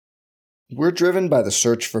We're driven by the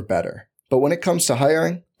search for better. But when it comes to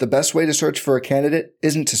hiring, the best way to search for a candidate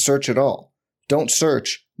isn't to search at all. Don't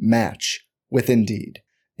search, match with Indeed.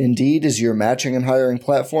 Indeed is your matching and hiring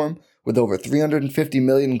platform with over 350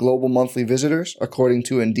 million global monthly visitors, according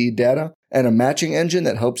to Indeed data, and a matching engine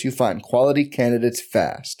that helps you find quality candidates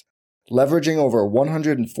fast. Leveraging over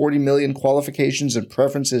 140 million qualifications and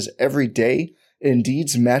preferences every day,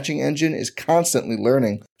 Indeed's matching engine is constantly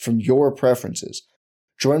learning from your preferences.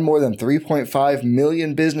 Join more than 3.5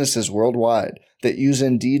 million businesses worldwide that use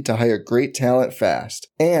Indeed to hire great talent fast.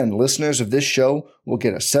 And listeners of this show will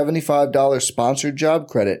get a $75 sponsored job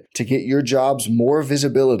credit to get your jobs more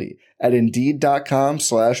visibility at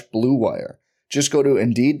Indeed.com/Blue Wire. Just go to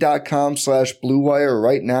Indeed.com/Blue Wire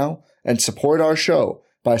right now and support our show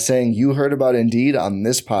by saying you heard about Indeed on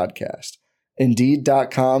this podcast.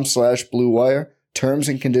 Indeed.com/Blue Wire. Terms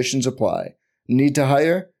and conditions apply. Need to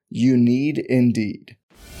hire? You need Indeed.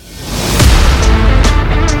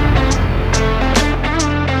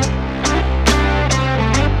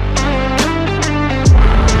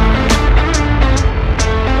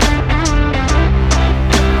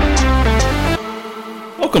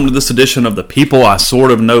 Welcome to this edition of the People I Sort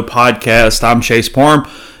of Know podcast. I'm Chase Parham.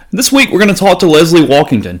 This week we're going to talk to Lesley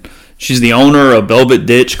Walkington. She's the owner of Velvet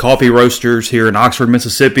Ditch Coffee Roasters here in Oxford,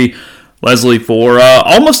 Mississippi. Lesley, for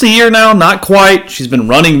almost a year now, not quite, she's been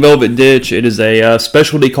running Velvet Ditch. It is a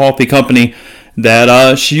specialty coffee company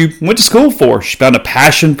that she went to school for. She found a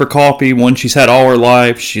passion for coffee, one she's had all her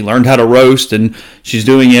life. She learned how to roast, and she's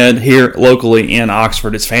doing it here locally in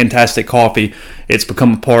Oxford. It's fantastic coffee. It's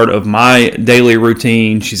become a part of my daily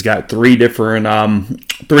routine. She's got three different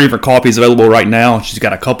coffees available right now. She's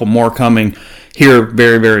got a couple more coming here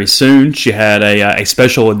very, very soon. She had a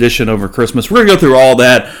special edition over Christmas. We're going to go through all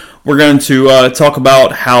that. We're going to talk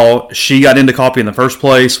about how she got into coffee in the first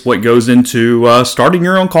place, what goes into starting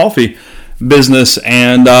your own coffee business,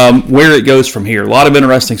 and where it goes from here. A lot of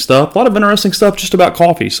interesting stuff just about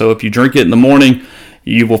coffee. So if you drink it in the morning,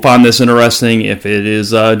 you will find this interesting. If it is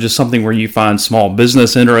just something where you find small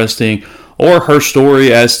business interesting, or her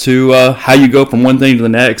story as to how you go from one thing to the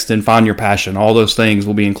next and find your passion, all those things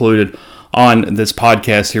will be included on this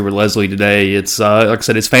podcast here with Lesley today. It's like I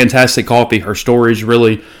said, it's fantastic coffee. Her story is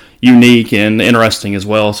really unique and interesting as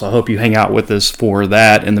well, so I hope you hang out with us for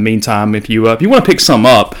that. In the meantime, if you want to pick some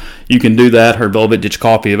up, you can do that. Her Velvet Ditch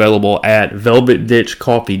Coffee available at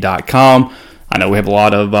velvetditchcoffee.com. I know we have a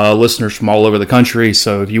lot of listeners from all over the country,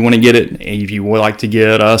 so if you want to get it, if you would like to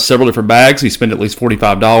get several different bags, you spend at least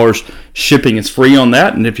 $45. Shipping is free on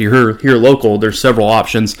that, and if you're here local, there's several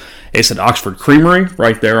options. It's at Oxford Creamery,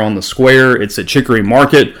 right there on the square. It's at Chicory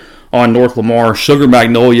Market on North Lamar, Sugar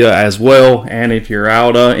Magnolia as well, and if you're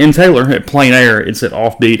out in Taylor at Plain Air, it's at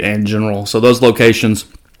Offbeat and General. So those locations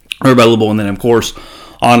are available, and then of course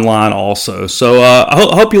online also. So I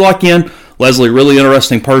hope you lock in. Lesley, really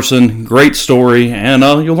interesting person, great story, and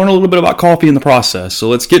you'll learn a little bit about coffee in the process. So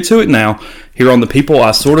let's get to it now here on the People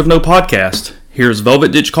I Sort of Know podcast. Here's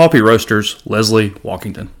Velvet Ditch Coffee Roasters, Lesley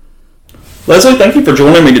Walkington. Lesley, thank you for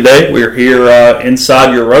joining me today. We're here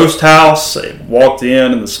inside your roast house. I walked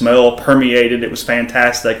in and the smell permeated. It was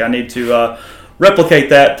fantastic. I need to replicate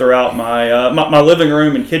that throughout my living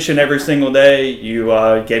room and kitchen every single day.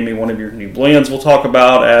 You gave me one of your new blends we'll talk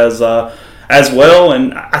about as well.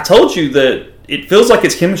 And I told you that it feels like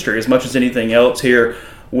it's chemistry as much as anything else here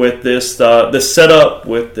with this setup,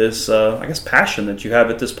 with this, passion that you have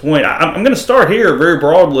at this point. I'm going to start here very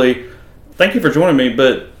broadly. Thank you for joining me,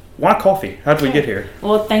 but why coffee? How did we get here?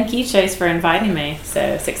 Well, thank you, Chase, for inviting me. So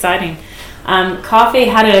it's exciting. Coffee,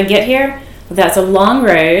 how did I get here? Well, that's a long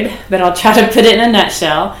road, but I'll try to put it in a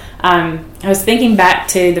nutshell. I was thinking back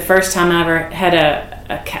to the first time I ever had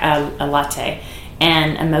a latte,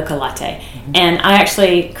 and a mocha latte. Mm-hmm. And I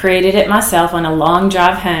actually created it myself on a long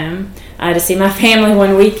drive home to see my family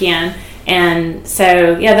one weekend. And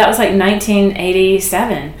so, yeah, that was like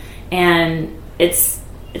 1987. And it's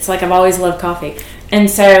like I've always loved coffee. And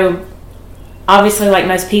so, obviously, like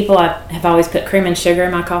most people, I have always put cream and sugar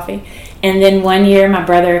in my coffee. And then one year, my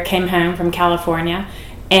brother came home from California,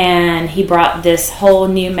 and he brought this whole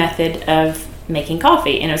new method of making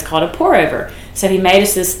coffee, and it was called a pour-over. So he made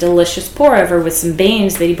us this delicious pour-over with some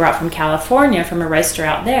beans that he brought from California from a roaster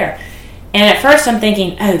out there. And at first, I'm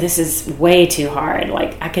thinking, oh, this is way too hard.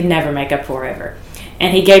 Like, I could never make a pour-over.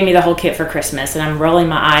 And he gave me the whole kit for Christmas, and I'm rolling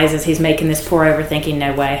my eyes as he's making this pour-over thinking,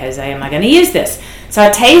 no way, Jose, am I going to use this? So I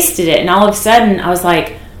tasted it, and all of a sudden, I was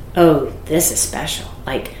like, oh, this is special.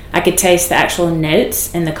 Like, I could taste the actual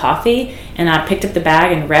notes in the coffee, and I picked up the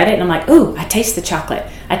bag and read it, and I'm like, ooh, I taste the chocolate.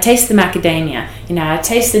 I taste the macadamia. I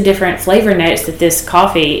taste the different flavor notes that this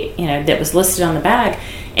coffee, that was listed on the bag.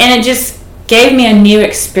 And it just gave me a new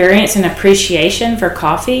experience and appreciation for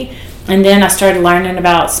coffee. And then I started learning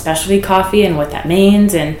about specialty coffee and what that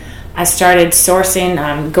means. And I started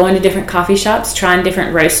sourcing, going to different coffee shops, trying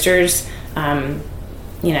different roasters,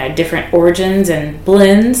 different origins and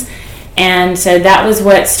blends. And so that was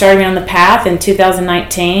what started me on the path. In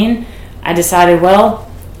 2019, I decided,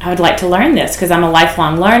 I would like to learn this because I'm a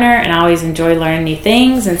lifelong learner and I always enjoy learning new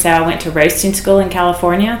things. And so I went to roasting school in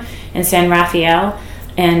California in San Rafael,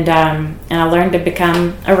 and I learned to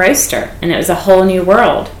become a roaster. And it was a whole new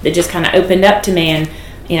world that just kind of opened up to me.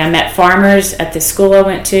 And I met farmers at the school I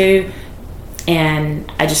went to,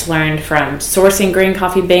 and I just learned from sourcing green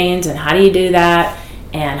coffee beans and how do you do that,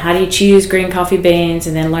 and how do you choose green coffee beans,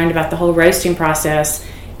 and then learned about the whole roasting process.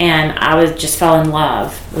 And I just fell in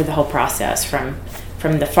love with the whole process from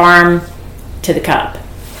the farm to the cup.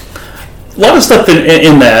 A lot of stuff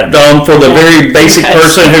in that for the very basic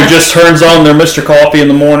person who just turns on their Mr. Coffee in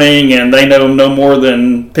the morning and they know no more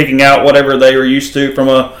than picking out whatever they are used to from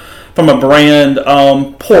a brand.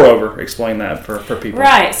 Pour over, explain that for people.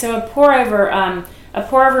 Right. So a pour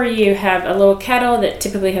over, you have a little kettle that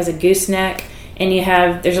typically has a gooseneck, and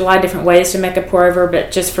there's a lot of different ways to make a pour over,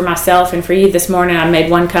 but just for myself and for you this morning, I made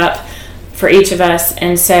 1 cup for each of us.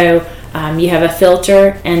 And so you have a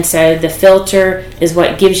filter, and so the filter is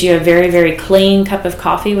what gives you a very, very clean cup of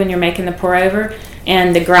coffee when you're making the pour over.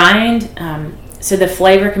 And the grind, so the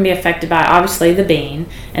flavor can be affected by obviously the bean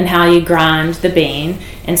and how you grind the bean.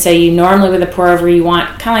 And so you normally with a pour over, you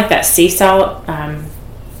want kind of like that sea salt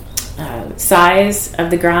size of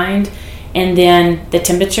the grind, and then the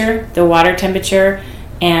temperature, the water temperature,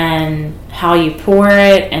 and how you pour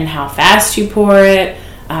it and how fast you pour it.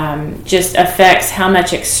 Just affects how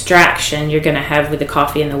much extraction you're going to have with the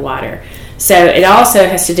coffee and the water. So it also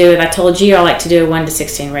has to do with, I told you I like to do a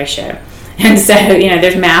 1:16 ratio. And so,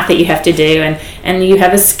 there's math that you have to do, and you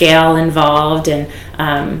have a scale involved. And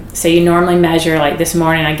so you normally measure, like this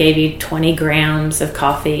morning I gave you 20 grams of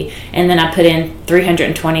coffee, and then I put in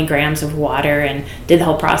 320 grams of water and did the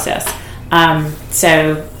whole process.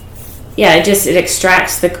 It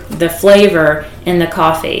extracts the flavor in the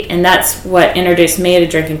coffee, and that's what introduced me to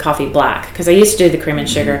drinking coffee black, because I used to do the cream and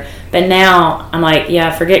sugar, but now I'm like,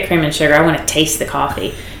 forget cream and sugar, I want to taste the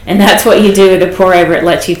coffee. And that's what you do with the pour over. It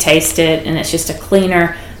lets you taste it, and it's just a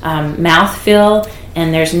cleaner mouthfeel,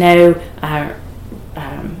 and there's no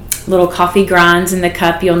little coffee grinds in the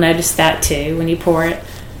cup. You'll notice that too when you pour it.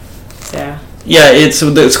 So it's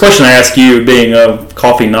the question I ask you, being a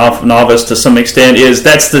coffee novice to some extent, is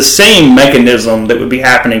that's the same mechanism that would be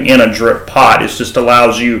happening in a drip pot. It just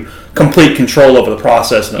allows you complete control over the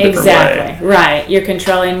process in a different way. Exactly, right. You're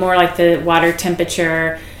controlling more like the water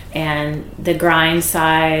temperature and the grind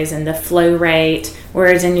size and the flow rate,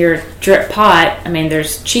 whereas in your drip pot,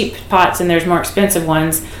 there's cheap pots and there's more expensive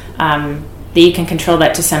ones that you can control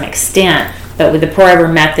that to some extent. But with the pour over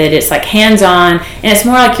method, it's like hands-on, and it's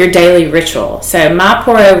more like your daily ritual. So my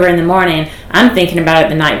pour over in the morning, I'm thinking about it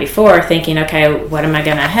the night before, thinking, okay, what am I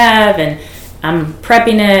going to have? And I'm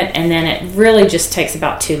prepping it, and then it really just takes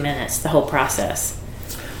about 2 minutes, the whole process.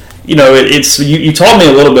 You taught me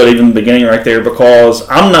a little bit even in the beginning right there, because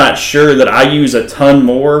I'm not sure that I use a ton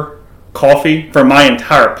more coffee for my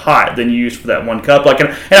entire pot than you use for that 1 cup. And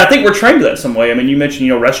I think we're trained to that some way. You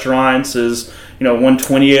mentioned, restaurants is,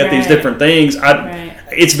 1/20th, these different things.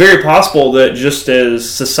 It's very possible that just as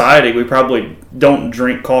society, we probably don't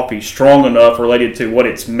drink coffee strong enough related to what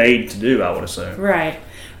it's made to do, I would assume. Right.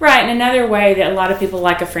 And another way that a lot of people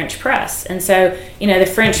like a French press. And so, the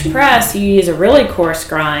French press, you use a really coarse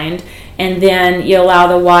grind, and then you allow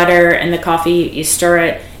the water and the coffee, you stir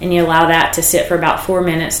it, and you allow that to sit for about 4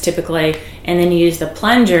 minutes typically, and then you use the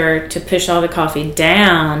plunger to push all the coffee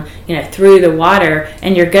down, through the water,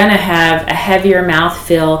 and you're going to have a heavier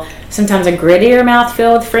mouthfeel, sometimes a grittier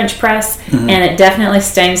mouthfeel with French press, and it definitely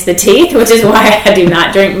stains the teeth, which is why I do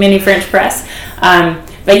not drink mini French press.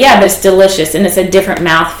 But it's delicious, and it's a different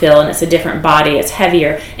mouthfeel, and it's a different body. It's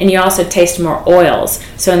heavier, and you also taste more oils.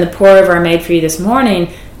 So in the pour over I made for you this morning,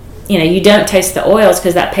 you don't taste the oils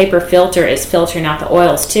because that paper filter is filtering out the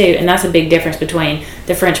oils too, and that's a big difference between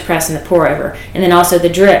the French press and the pour over. And then also the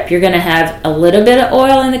drip, you're going to have a little bit of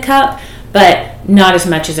oil in the cup, but not as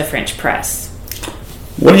much as a French press.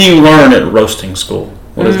 What do you learn at roasting school?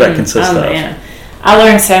 What does that consist of? Man. I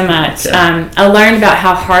learned so much. Okay. I learned about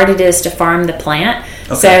how hard it is to farm the plant.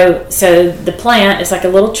 Okay. So the plant is like a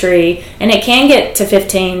little tree, and it can get to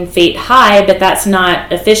 15 feet high, but that's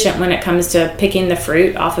not efficient when it comes to picking the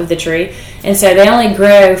fruit off of the tree. And so they only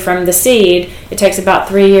grow from the seed. It takes about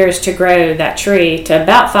 3 years to grow that tree to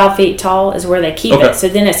about 5 feet tall is where they keep it. So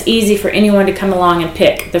then it's easy for anyone to come along and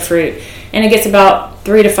pick the fruit. and it gets about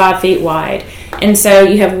 3 to 5 feet wide. And so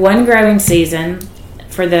you have one growing season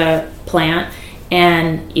for the plant,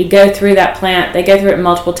 and you go through that plant. They go through it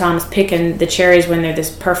multiple times, picking the cherries when they're this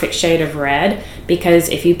perfect shade of red, because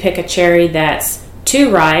if you pick a cherry that's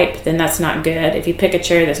too ripe, then that's not good. If you pick a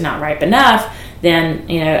cherry that's not ripe enough, then,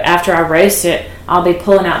 after I roast it, I'll be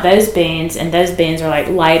pulling out those beans, and those beans are like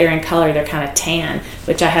lighter in color. They're kind of tan,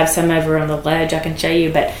 which I have some over on the ledge I can show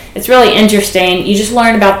you. But it's really interesting. You just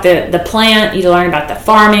learn about the plant. You learn about the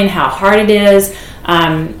farming, how hard it is.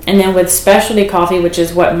 And then with specialty coffee, which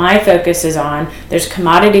is what my focus is on, there's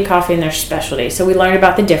commodity coffee and there's specialty. So we learned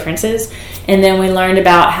about the differences, and then we learned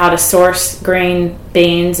about how to source green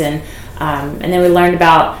beans, and then we learned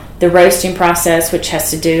about the roasting process, which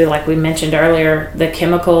has to do, like we mentioned earlier, the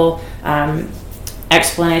chemical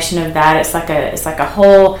explanation of that. It's like a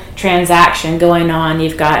whole transaction going on.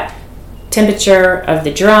 You've got temperature of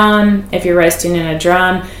the drum if you're roasting in a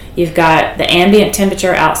drum. You've got the ambient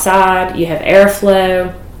temperature outside. You have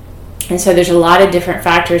airflow. And so there's a lot of different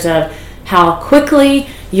factors of how quickly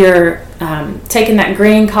you're taking that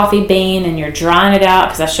green coffee bean and you're drying it out,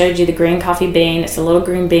 because I showed you the green coffee bean. It's a little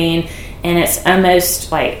green bean, and it's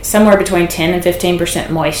almost like somewhere between 10 and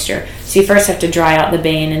 15% moisture. So you first have to dry out the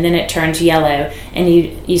bean, and then it turns yellow, and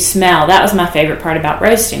you smell. That was my favorite part about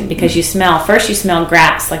roasting, because you smell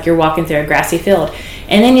grass, like you're walking through a grassy field,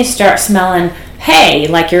 and then you start smelling hay,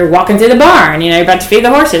 like you're walking through the barn, you're about to feed the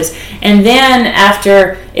horses. And then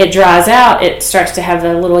after it dries out, it starts to have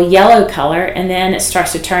a little yellow color, and then it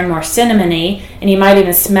starts to turn more cinnamony, and you might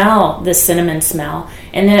even smell the cinnamon smell,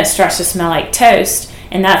 and then it starts to smell like toast,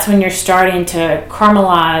 and that's when you're starting to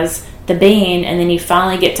caramelize the bean, and then you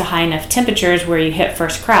finally get to high enough temperatures where you hit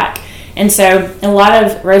first crack. And so a lot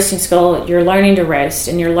of roasting school, you're learning to roast,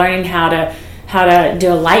 and you're learning how to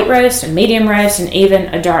do a light roast, a medium roast, and even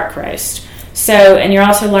a dark roast. So, and you're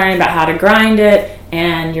also learning about how to grind it,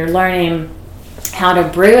 and you're learning how to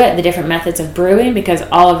brew it, the different methods of brewing, because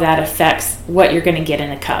all of that affects what you're going to get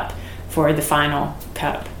in a cup for the final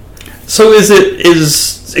cup. So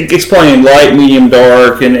is explaining light, medium,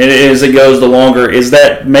 dark, and as it goes the longer, is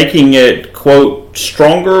that making it, quote,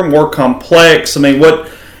 stronger, more complex? I mean,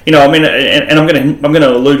 what, and I'm going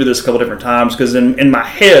to allude to this a couple different times, because in my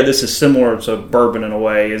head, this is similar to bourbon in a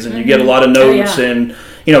way, is you get a lot of notes, and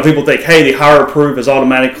people think, hey, the higher proof is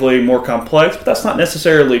automatically more complex, but that's not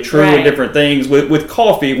necessarily true in different things. With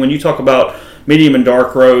coffee, when you talk about medium and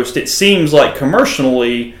dark roast, it seems like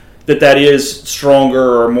commercially that is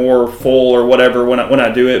stronger or more full or whatever when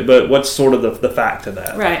I do it, but what's sort of the fact of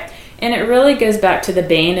that? Right. And it really goes back to the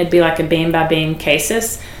bean. It'd be like a bean by bean case,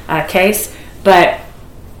 but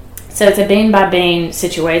so it's a bean by bean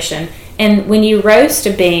situation. And when you roast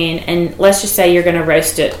a bean, and let's just say you're going to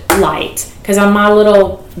roast it light, because on my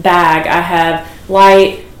little bag I have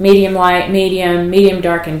light, medium,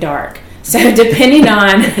 dark, and dark. So depending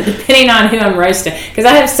on who I'm roasting, because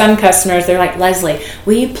I have some customers, they're like, Lesley,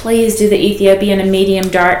 will you please do the Ethiopian and medium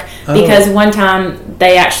dark? Because one time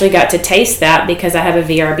they actually got to taste that, because I have a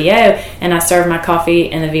VRBO and I serve my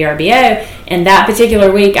coffee in the VRBO. And that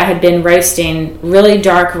particular week I had been roasting really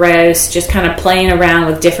dark roast, just kind of playing around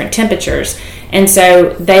with different temperatures. And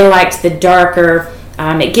so they liked the darker.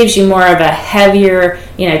 It gives you more of a heavier,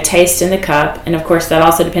 taste in the cup. And of course that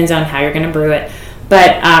also depends on how you're going to brew it.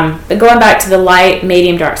 But going back to the light,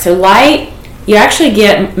 medium, dark. So light, you actually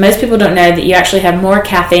get, most people don't know that you actually have more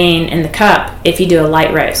caffeine in the cup if you do a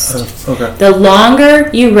light roast. Okay. The longer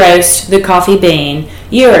you roast the coffee bean,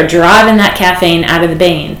 you are driving that caffeine out of the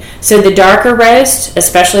bean. So the darker roast,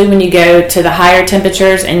 especially when you go to the higher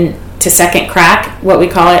temperatures and to second crack, what we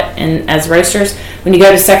call it as roasters, when you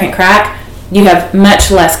go to second crack, you have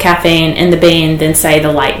much less caffeine in the bean than, say,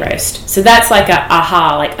 the light roast. So that's like a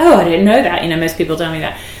aha, like, oh, I didn't know that. Most people tell me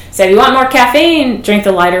that. So if you want more caffeine, drink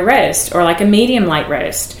the lighter roast, or like a medium light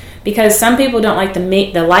roast, because some people don't like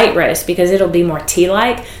the light roast because it'll be more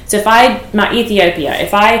tea-like. So if I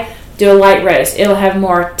do a light roast, it'll have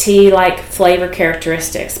more tea-like flavor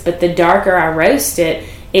characteristics. But the darker I roast it,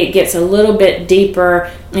 it gets a little bit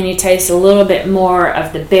deeper, and you taste a little bit more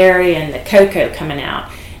of the berry and the cocoa coming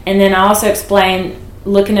out. And then I also explain,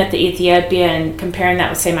 looking at the Ethiopia and comparing that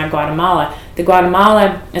with, say, my Guatemala. The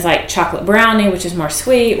Guatemala is like chocolate brownie, which is more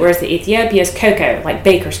sweet, whereas the Ethiopia is cocoa, like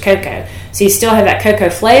baker's cocoa. So you still have that cocoa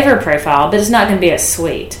flavor profile, but it's not going to be as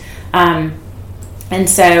sweet. And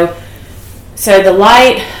so the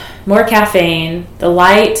light, more caffeine. The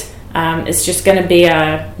light is just going to be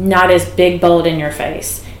not as big, bold in your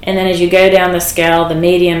face. And then as you go down the scale, the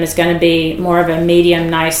medium is going to be more of a medium,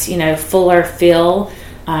 nice, fuller feel.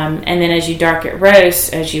 And then as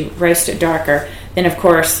you roast it darker, then of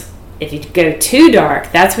course If you go too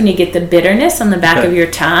dark, that's when you get the bitterness on the back of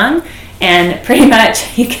your tongue. And pretty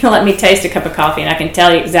much you can let me taste a cup of coffee and I can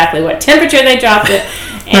tell you exactly what temperature they dropped it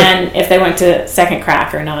and if they went to second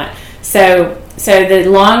crack or not. So the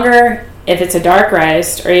longer, if it's a dark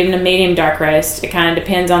roast or even a medium dark roast, it kind of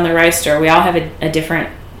depends on the roaster. We all have a different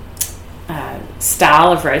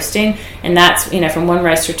style of roasting, and that's, from one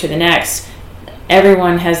roaster to the next.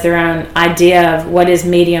 Everyone has their own idea of what is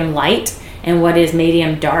medium light and what is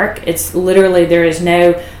medium dark. It's literally, there's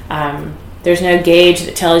no gauge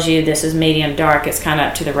that tells you this is medium dark. It's kind of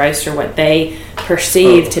up to the roaster what they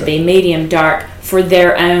perceive to be medium dark for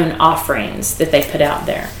their own offerings that they put out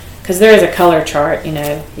there. Because there is a color chart,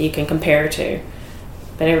 you can compare to,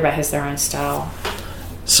 but everybody has their own style.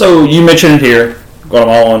 So you mentioned here,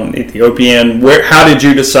 Guatemalan, Ethiopian. How did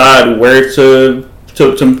you decide where to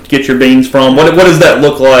get your beans from? What does that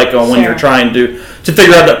look like when you're trying to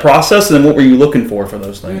figure out that process? And then what were you looking for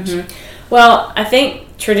those things? Mm-hmm. Well, I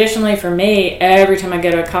think traditionally for me, every time I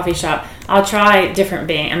go to a coffee shop, I'll try different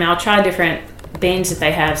beans. I'll try different beans that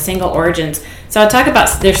they have, single origins. So I'll talk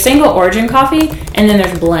about, there's single origin coffee and then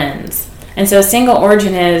there's blends. And so a single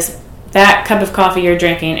origin is that cup of coffee you're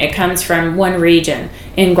drinking, it comes from one region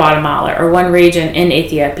in Guatemala or one region in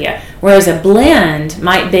Ethiopia. Whereas a blend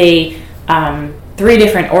might be 3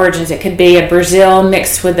 different origins. It could be a Brazil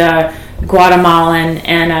mixed with a Guatemalan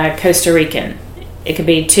and a Costa Rican. It could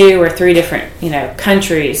be 2 or 3 different,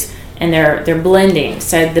 countries, and they're blending.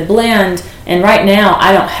 So the blend, and right now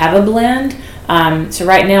I don't have a blend. So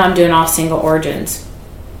right now I'm doing all single origins.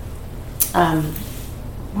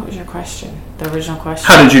 What was your question? The original question?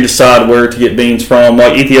 How did you decide where to get beans from?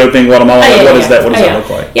 Like Ethiopian, Guatemala, what does that look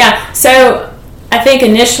like? Yeah, so I think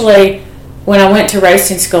initially when I went to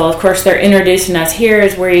roasting school, of course, they're introducing us, here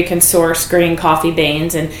is where you can source green coffee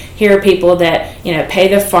beans, and here are people that, pay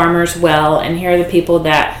the farmers well, and here are the people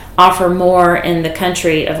that offer more in the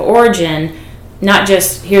country of origin. Not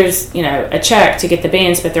just here's, a check to get the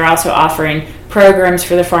beans, but they're also offering programs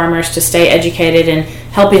for the farmers to stay educated and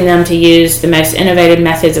helping them to use the most innovative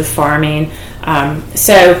methods of farming.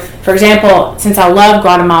 So, for example, since I love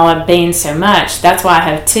Guatemala beans so much, that's why I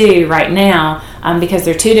have 2 right now, because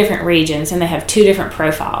they're 2 different regions and they have 2 different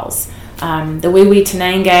profiles. The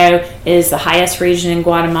Huehuetenango is the highest region in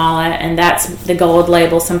Guatemala, and that's the gold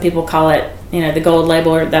label. Some people call it, the gold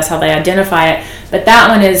label, or that's how they identify it. But that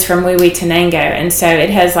one is from Huehuetenango, and so it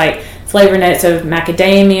has like flavor notes of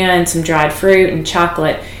macadamia and some dried fruit and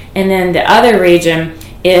chocolate. And then the other region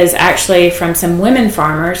is actually from some women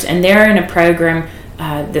farmers, and they're in a program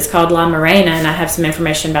that's called La Morena, and I have some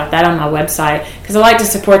information about that on my website, because I like to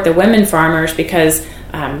support the women farmers, because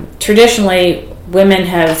traditionally women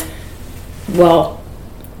have,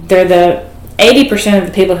 they're the 80% of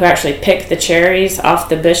the people who actually pick the cherries off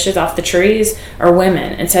the bushes, off the trees, are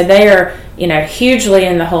women. And so they are, hugely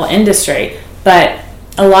in the whole industry. But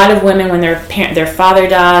a lot of women, when their father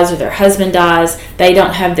dies or their husband dies, they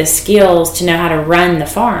don't have the skills to know how to run the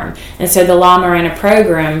farm. And so the La Morena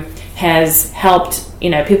program has helped,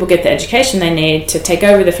 people get the education they need to take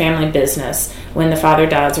over the family business when the father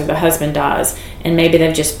dies or the husband dies. And maybe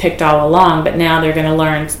they've just picked all along, but now they're going to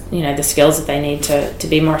learn, the skills that they need to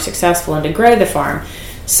be more successful and to grow the farm.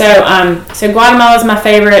 So Guatemala is my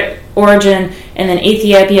favorite origin, and then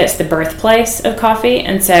Ethiopia, it's the birthplace of coffee.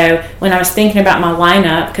 And so when I was thinking about my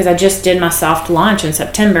lineup, because I just did my soft launch in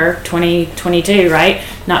September 2022, right?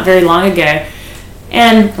 Not very long ago.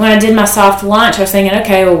 And when I did my soft launch, I was thinking,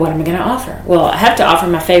 okay, well, what am I going to offer? Well, I have to offer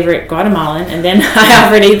my favorite Guatemalan, and then I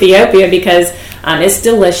offered Ethiopia because it's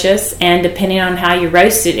delicious, and depending on how you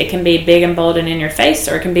roast it, it can be big and bold and in your face,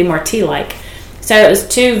 or it can be more tea-like. So it was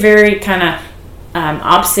 2 very kind of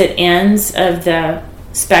opposite ends of the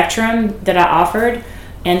spectrum that I offered.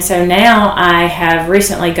 And so now I have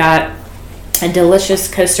recently got a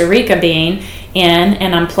delicious Costa Rica bean in,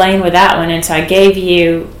 and I'm playing with that one. And so I gave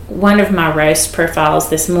you one of my roast profiles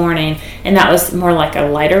this morning, and that was more like a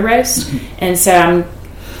lighter roast. And so I'm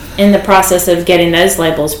in the process of getting those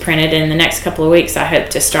labels printed. In the next couple of weeks, I hope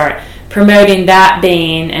to start promoting that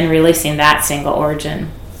bean and releasing that single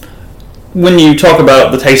origin. When you talk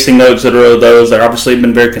about the tasting notes that are those, that obviously have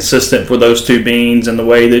been very consistent for those 2 beans and the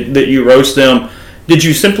way that you roast them, did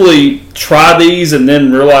you simply try these and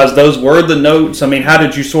then realize those were the notes? I mean, how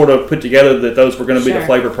did you sort of put together that those were going to be the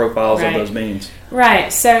flavor profiles of those beans?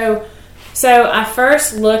 Right. So I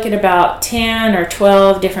first look at about 10 or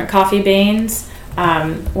 12 different coffee beans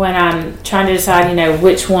when I'm trying to decide,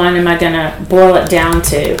 which one am I going to boil it down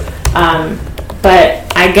to.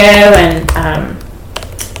 But I go and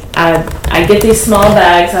I get these small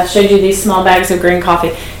bags. I showed you these small bags of green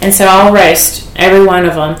coffee, and so I'll roast every one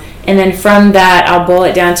of them. And then from that, I'll boil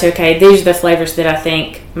it down to, okay, these are the flavors that I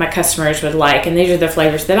think my customers would like, and these are the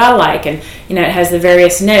flavors that I like. And, you know, it has the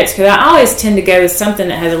various notes, because I always tend to go with something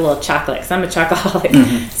that has a little chocolate, because I'm a chocoholic.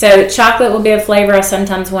 Mm-hmm. So chocolate will be a flavor I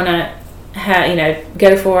sometimes want to,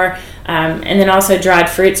 go for. And then also dried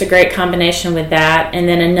fruit's a great combination with that, and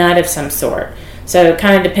then a nut of some sort. So it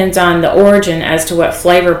kind of depends on the origin as to what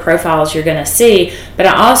flavor profiles you're going to see. But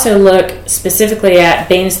I also look specifically at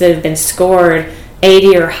beans that have been scored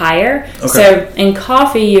 80 or higher. Okay. So in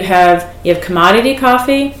coffee, you have commodity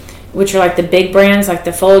coffee, which are like the big brands like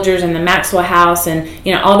the Folgers and the Maxwell House, and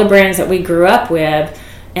all the brands that we grew up with.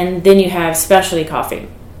 And then you have specialty coffee.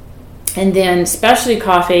 And then specialty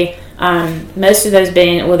coffee, most of those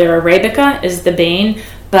beans, their Arabica is the bean,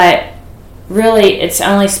 but really it's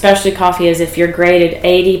only specialty coffee as if you're graded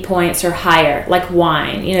 80 points or higher, like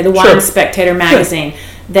wine. The Wine Spectator magazine. Sure.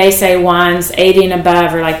 They say wines 80 and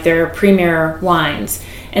above are like their premier wines.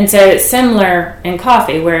 And so it's similar in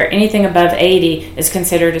coffee, where anything above 80 is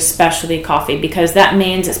considered a specialty coffee, because that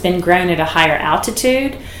means it's been grown at a higher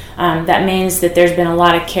altitude. That means that there's been a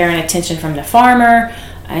lot of care and attention from the farmer,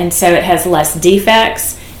 and so it has less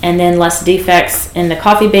defects. And then less defects in the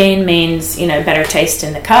coffee bean means, better taste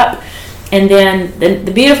in the cup. And then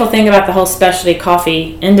the beautiful thing about the whole specialty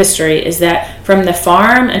coffee industry is that from the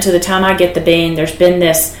farm until the time I get the bean, there's been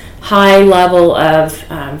this high level of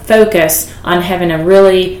focus on having a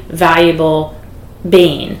really valuable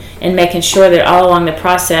bean and making sure that all along the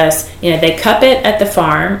process, they cup it at the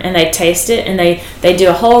farm and they taste it, and they do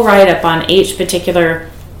a whole write-up on each particular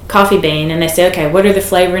coffee bean, and they say, okay, what are the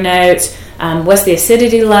flavor notes? What's the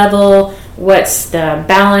acidity level? What's the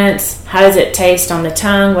balance? How does it taste on the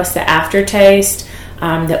tongue? What's the aftertaste?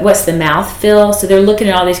 What's the mouthfeel? So they're looking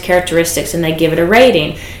at all these characteristics, and they give it a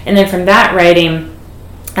rating. And then from that rating,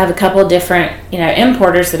 I have a couple of different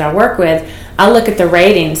importers that I work with. I look at the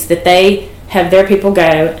ratings that they have their people go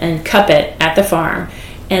and cup it at the farm.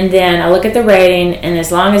 And then I look at the rating, and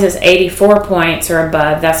as long as it's 84 points or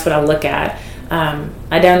above, that's what I look at.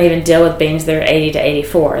 I don't even deal with beans that are 80 to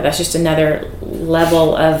 84. That's just another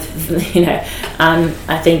level of,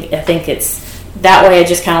 I think it's that way. It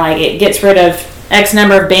just kind of like it gets rid of X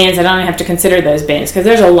number of beans. I don't even have to consider those beans, because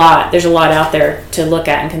there's a lot out there to look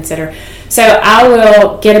at and consider. So I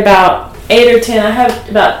will get about 8 or 10. I have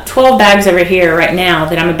about 12 bags over here right now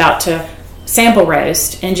that I'm about to sample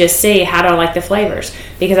roast and just see how do I like the flavors,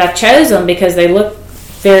 because I chose them because they look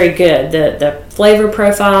very good, the flavor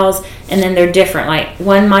profiles, and then they're different. Like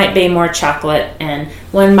one might be more chocolate, and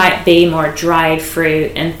one might be more dried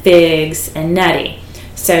fruit and figs and nutty.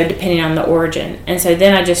 So depending on the origin, and so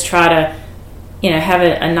then I just try to, have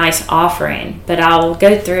a nice offering. But I'll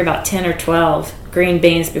go through about 10 or 12 green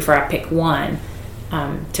beans before I pick one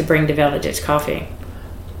to bring to Velvet Ditch Coffee.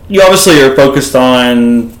 You obviously are focused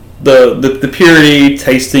on the purity,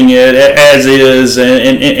 tasting it as is,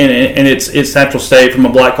 and its natural state from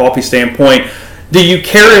a black coffee standpoint. Do you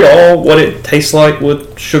care at all what it tastes like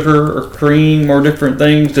with sugar or cream or different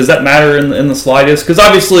things? Does that matter in the slightest? Because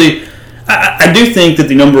obviously, I do think that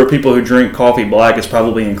the number of people who drink coffee black is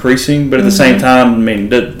probably increasing, but at the same time, I mean,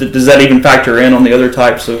 does that even factor in on the other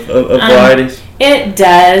types of varieties? It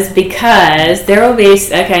does, because there will be,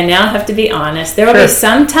 okay, now I have to be honest, there will be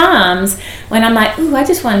some times when I'm like, ooh, I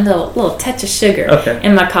just want a little touch of sugar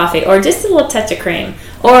in my coffee, or just a little touch of cream.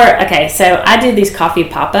 Or, okay, so I do these coffee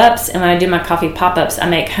pop-ups, and when I do my coffee pop-ups, I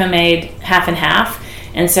make homemade half and half,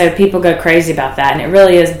 and so people go crazy about that, and it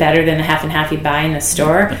really is better than the half and half you buy in the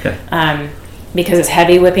store, because it's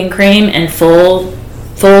heavy whipping cream and full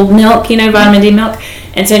milk, vitamin D milk.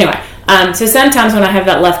 And so anyway, so sometimes when I have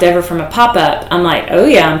that left over from a pop-up, I'm like, oh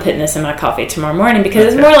yeah, I'm putting this in my coffee tomorrow morning,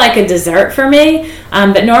 because it's more like a dessert for me.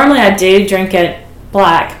 But normally I do drink it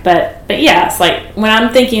black. But yeah, it's like when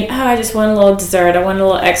I'm thinking, oh, I just want a little dessert, I want a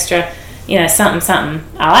little extra, something,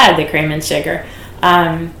 I'll add the cream and sugar.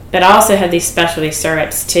 But I also have these specialty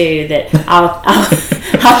syrups too that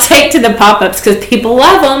I'll take to the pop-ups, because people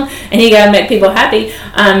love them, and you gotta make people happy.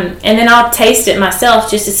 And then I'll taste it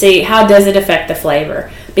myself just to see how does it affect the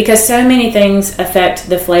flavor, because so many things affect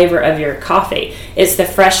the flavor of your coffee. It's the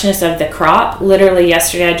freshness of the crop. Literally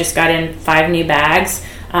yesterday I just got in 5 new bags,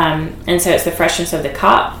 and so it's the freshness of the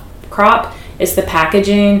crop. It's the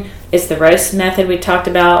packaging. It's the roast method we talked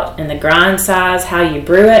about, and the grind size, how you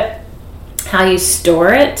brew it, how you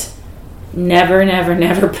store it. Never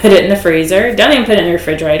put it in the freezer. Don't even put it in the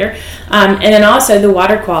refrigerator. And then also the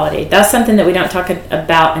water quality. That's something that we don't talk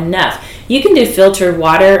about enough. You can do filtered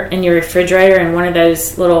water in your refrigerator in one of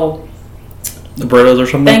those little... The Britas or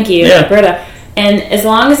something? Thank you, yeah. Brita. And as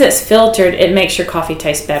long as it's filtered, it makes your coffee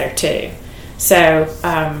taste better too. So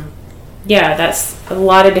Yeah, that's a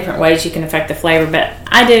lot of different ways you can affect the flavor, but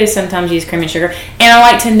I do sometimes use cream and sugar. And I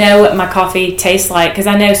like to know what my coffee tastes like, because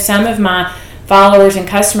I know some of my followers and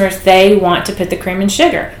customers, they want to put the cream and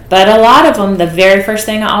sugar. But a lot of them, the very first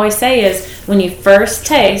thing I always say is, when you first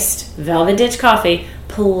taste Velvet Ditch coffee,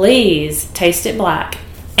 please taste it black.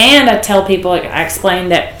 And I tell people, I explain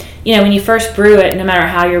that, when you first brew it, no matter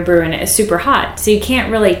how you're brewing it, it's super hot. So you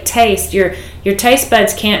can't really taste, your taste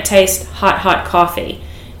buds can't taste hot coffee.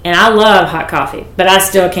 And I love hot coffee, but I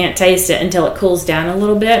still can't taste it until it cools down a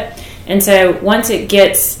little bit. And so once it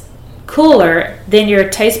gets cooler, then your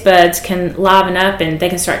taste buds can liven up and they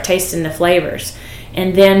can start tasting the flavors.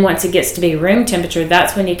 And then once it gets to be room temperature,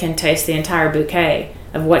 that's when you can taste the entire bouquet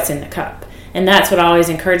of what's in the cup. And that's what I always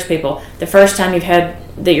encourage people. The first time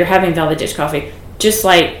you're having Velvet Ditch coffee, just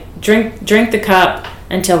drink the cup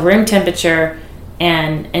until room temperature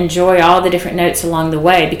and enjoy all the different notes along the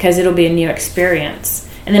way, because it'll be a new experience.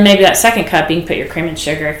 And then maybe that second cup, you can put your cream and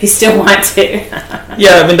sugar if you still want to.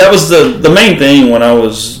 Yeah, I mean, that was the main thing when I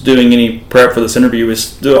was doing any prep for this interview.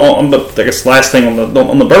 Is I guess last thing on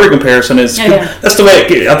the bourbon comparison is that's the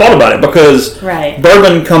way I thought about it, because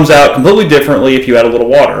bourbon comes out completely differently if you add a little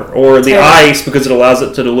water, or the ice, because it allows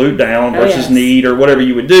it to dilute down versus neat, or whatever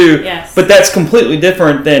you would do. Yes. But that's completely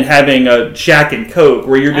different than having a Jack and Coke,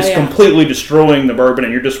 where you're just completely destroying the bourbon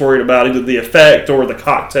and you're just worried about either the effect or the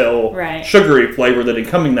cocktail sugary flavor that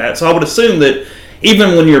it coming that. So I would assume that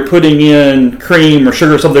even when you're putting in cream or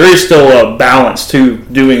sugar or something, there is still a balance to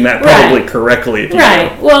doing that probably correctly. If you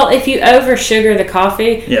know. Well, if you over sugar the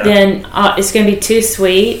coffee, then it's going to be too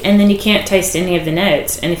sweet, and then you can't taste any of the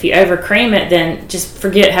notes. And if you over cream it, then just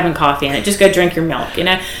forget having coffee in it. Just go drink your milk,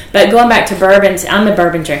 But going back to bourbons, I'm a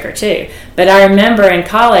bourbon drinker too. But I remember in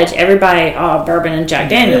college, everybody, bourbon and Jack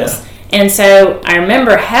Daniels. Yeah. And so I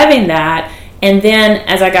remember having that. And then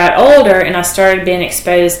as I got older and I started being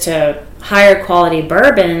exposed to higher quality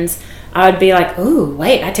bourbons, I would be like, ooh,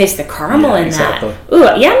 wait, I taste the caramel in that. Ooh,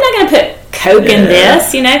 I'm not going to put Coke in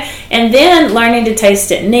this, And then learning to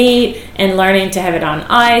taste it neat and learning to have it on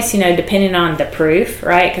ice, depending on the proof,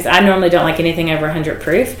 right? Because I normally don't like anything over 100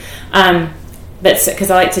 proof. But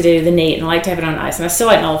because I like to do the neat and I like to have it on ice, and I still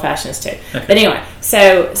like old fashions too. Okay. But anyway,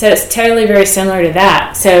 so it's totally very similar to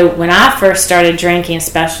that. So when I first started drinking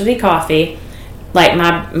specialty coffee, like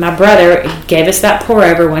my brother gave us that pour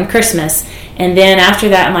over one Christmas, and then after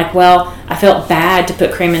that I'm like, well, I felt bad to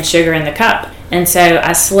put cream and sugar in the cup, and so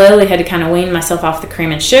I slowly had to kind of wean myself off the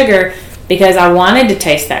cream and sugar, because I wanted to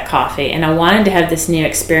taste that coffee and I wanted to have this new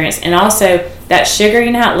experience. And also that sugar,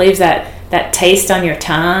 how it leaves that taste on your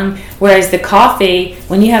tongue, whereas the coffee,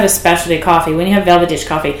 when you have a specialty coffee, when you have Velvet Ditch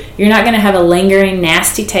coffee, you're not going to have a lingering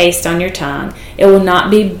nasty taste on your tongue. It will not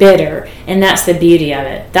be bitter, and that's the beauty of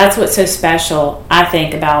it. That's what's so special, I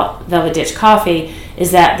think, about Velvet Ditch coffee,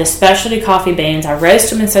 is that the specialty coffee beans, I roast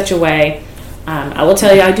them in such a way, I will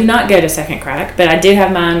tell you, I do not go to second crack, but I do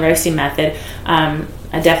have my own roasting method.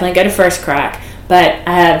 I definitely go to first crack, but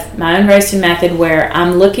I have my own roasting method where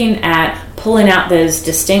I'm looking at pulling out those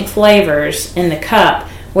distinct flavors in the cup,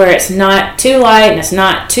 where it's not too light and it's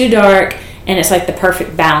not too dark, and it's like the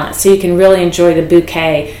perfect balance, so you can really enjoy the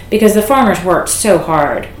bouquet, because the farmers worked so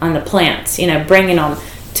hard on the plants, bringing them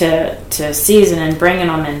to season and bringing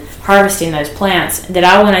them and harvesting those plants, that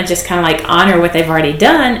I want to just kind of honor what they've already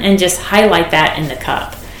done and just highlight that in the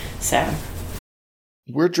cup. So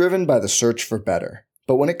we're driven by the search for better,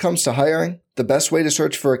 but when it comes to hiring, the best way to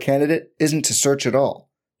search for a candidate isn't to search at all.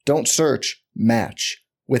 Don't search, match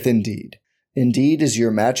with Indeed. Indeed is your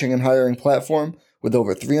matching and hiring platform with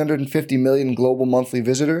over 350 million global monthly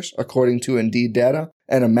visitors, according to Indeed data,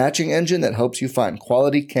 and a matching engine that helps you find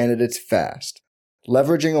quality candidates fast.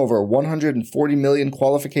 Leveraging over 140 million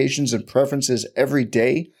qualifications and preferences every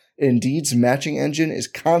day, Indeed's matching engine is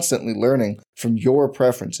constantly learning from your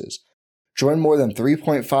preferences. Join more than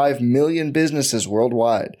 3.5 million businesses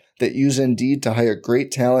worldwide that use Indeed to hire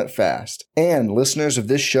great talent fast. And listeners of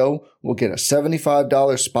this show will get a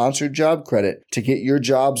 $75 sponsored job credit to get your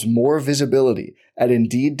jobs more visibility at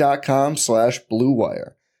Indeed.com/Blue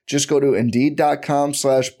Wire. Just go to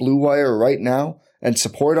Indeed.com/Blue Wire right now and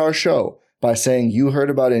support our show by saying you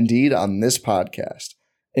heard about Indeed on this podcast.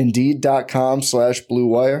 Indeed.com/Blue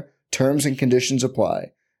Wire. Terms and conditions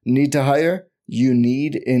apply. Need to hire? You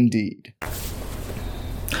need Indeed.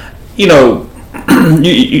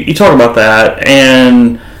 You talk about that,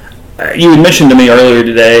 and you had mentioned to me earlier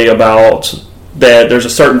today about that there's a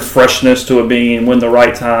certain freshness to a bean when the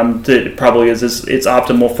right time that probably is its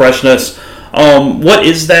optimal freshness. What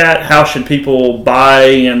is that? How should people buy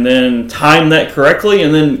and then time that correctly?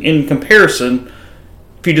 And then in comparison,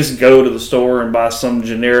 if you just go to the store and buy some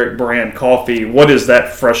generic brand coffee, what is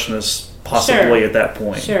that freshness possibly at that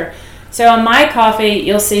point. Sure. So on my coffee,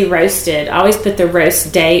 you'll see roasted. I always put the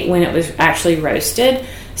roast date when it was actually roasted.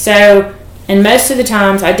 So, and most of the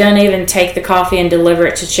times, I don't even take the coffee and deliver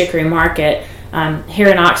it to Chicory Market. Here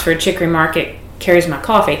in Oxford, Chicory Market carries my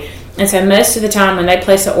coffee. And so most of the time when they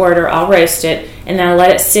place an order, I'll roast it and then I'll let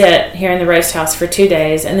it sit here in the roast house for 2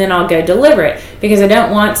 days and then I'll go deliver it, because I don't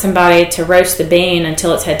want somebody to roast the bean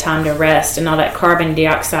until it's had time to rest and all that carbon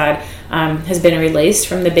dioxide has been released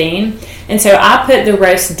from the bean. And so I put the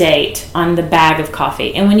roast date on the bag of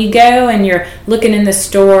coffee. And when you go and you're looking in the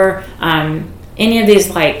store, any of these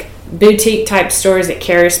like boutique type stores that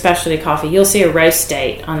carry specialty coffee, you'll see a roast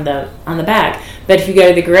date on the bag. But if you go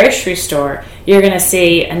to the grocery store, you're going to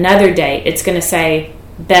see another date. It's going to say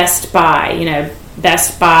best by,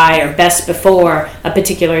 best by or best before a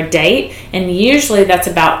particular date, and usually that's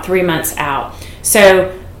about 3 months out.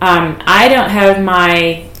 So I don't have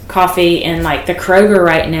my coffee in like the Kroger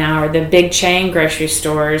right now or the big chain grocery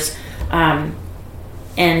stores.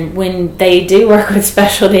 And when they do work with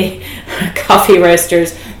specialty coffee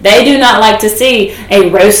roasters, they do not like to see a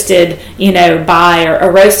roasted, by or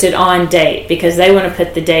a roasted on date, because they want to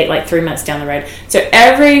put the date like 3 months down the road. So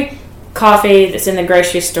every coffee that's in the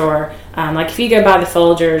grocery store, like if you go buy the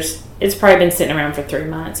Folgers, it's probably been sitting around for 3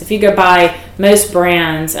 months. If you go buy most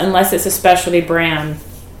brands, unless it's a specialty brand,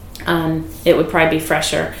 it would probably be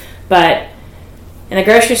fresher. But in the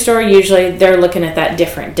grocery store, usually they're looking at that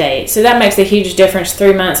different date. So that makes a huge difference,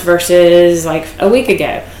 3 months versus like a week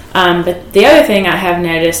ago. But the other thing I have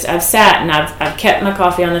noticed, I've sat and I've kept my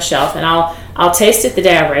coffee on the shelf, and I'll taste it the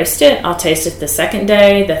day I roast it. I'll taste it the second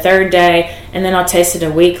day, the third day, and then I'll taste it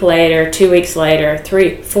a week later, 2 weeks later,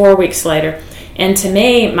 3-4 weeks later. And to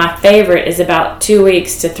me, my favorite is about 2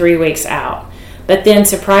 weeks to 3 weeks out. But then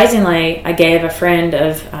surprisingly, I gave a friend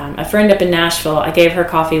up in Nashville, I gave her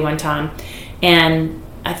coffee one time, and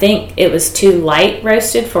I think it was too light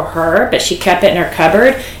roasted for her, but she kept it in her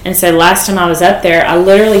cupboard. And so last time I was up there, I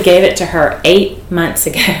literally gave it to her 8 months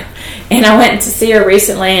ago. And I went to see her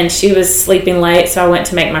recently, and she was sleeping late, so I went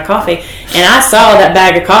to make my coffee. And I saw that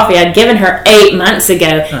bag of coffee I'd given her 8 months ago.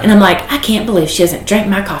 And I'm like, I can't believe she hasn't drank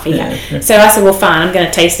my coffee yet. So I said, well, fine, I'm going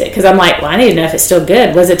to taste it. Because I'm like, well, I need to know if it's still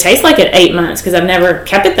good. Does it taste like it 8 months? Because I've never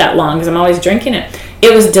kept it that long, because I'm always drinking it.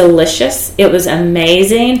 It was delicious. It was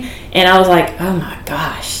amazing. And I was like, oh my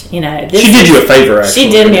gosh, she did you a favor, actually. She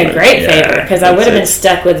did me a great favor, because I would have been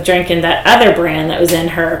stuck with drinking that other brand that was in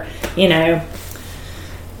her,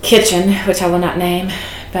 kitchen, which I will not name.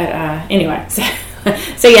 But anyway, so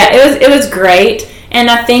yeah, it was great. And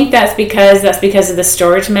I think that's because of the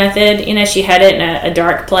storage method. She had it in a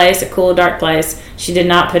dark place, a cool, dark place. She did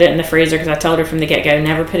not put it in the freezer, because I told her from the get-go,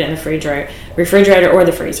 never put it in the refrigerator or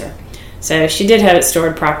the freezer. So she did have it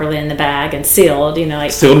stored properly in the bag and sealed,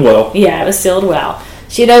 sealed well. Yeah, it was sealed well.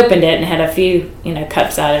 She'd opened it and had a few,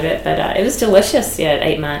 cups out of it, but it was delicious, at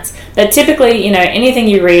 8 months. But typically, anything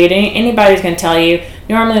you read, anybody's going to tell you,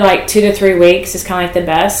 normally like 2 to 3 weeks is kind of like the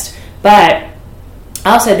best. But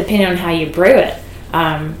also, depending on how you brew it,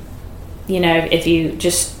 if you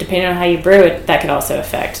just, depending on how you brew it, that could also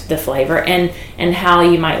affect the flavor and how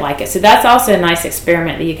you might like it. So that's also a nice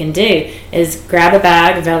experiment that you can do, is grab a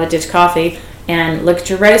bag of Velvet Ditch coffee and look at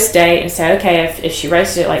your roast date and say, okay, if she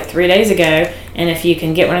roasted it like 3 days ago, and if you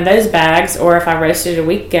can get one of those bags, or if I roasted it a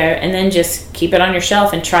week ago, and then just keep it on your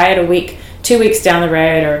shelf and try it a week, 2 weeks down the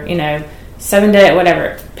road, or, 7 day,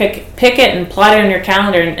 whatever. Pick it and plot it on your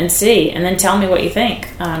calendar and see, and then tell me what you think.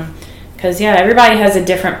 Because, everybody has a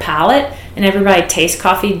different palate, and everybody tastes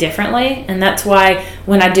coffee differently. And that's why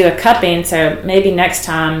when I do a cupping, so maybe next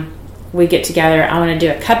time we get together, I want to do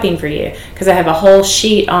a cupping for you. Because I have a whole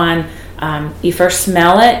sheet on, you first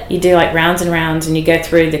smell it, you do like rounds and rounds, and you go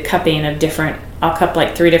through the cupping of I'll cup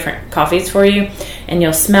like 3 different coffees for you. And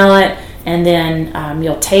you'll smell it, and then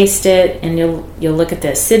you'll taste it, and you'll look at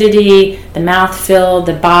the acidity, the mouthfeel,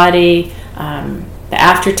 the body, the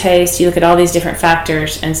aftertaste. You look at all these different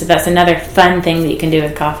factors, and so that's another fun thing that you can do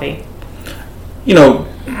with coffee.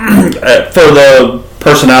 For the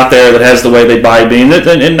person out there that has the way they buy bean,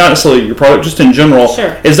 and not necessarily your product, just in general,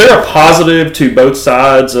 sure. Is there a positive to both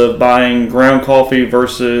sides of buying ground coffee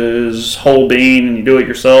versus whole bean, and you do it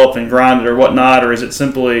yourself and grind it or whatnot, or is it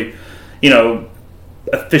simply,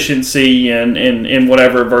 efficiency and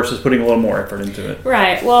whatever versus putting a little more effort into it?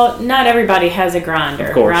 Right. Well, not everybody has a grinder,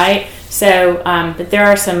 of course. Right? So, but there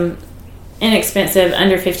are some inexpensive,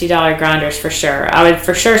 under $50 grinders for sure. I would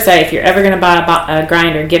for sure say if you're ever going to buy a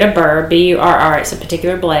grinder, get a burr, B-U-R-R. It's a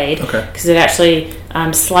particular blade, okay, because it actually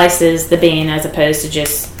slices the bean as opposed to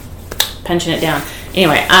just punching it down.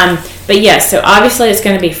 Anyway, but yes, so obviously it's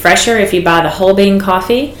going to be fresher if you buy the whole bean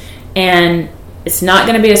coffee, and it's not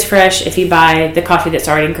going to be as fresh if you buy the coffee that's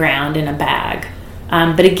already ground in a bag.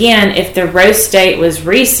 But again, if the roast date was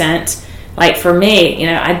recent, like for me,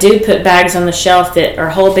 I do put bags on the shelf that are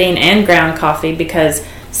whole bean and ground coffee, because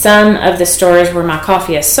some of the stores where my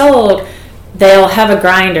coffee is sold, they'll have a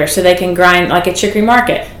grinder, so they can grind, like at Chicory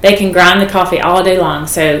Market, they can grind the coffee all day long.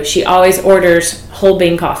 So she always orders whole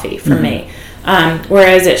bean coffee from me.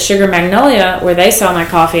 Whereas at Sugar Magnolia, where they sell my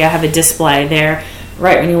coffee, I have a display there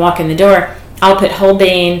right when you walk in the door. I'll put whole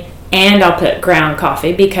bean and I'll put ground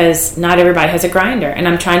coffee, because not everybody has a grinder, and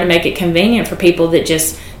I'm trying to make it convenient for people that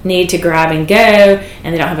just need to grab and go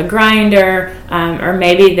and they don't have a grinder, or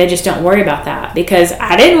maybe they just don't worry about that, because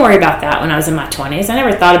I didn't worry about that when I was in my 20s. I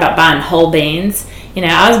never thought about buying whole beans.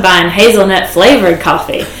 I was buying hazelnut flavored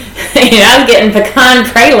coffee. I was getting pecan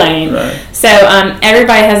praline. Right. So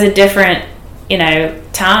everybody has a different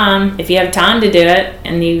time. If you have time to do it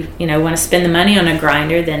and you want to spend the money on a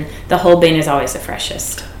grinder, then the whole bean is always the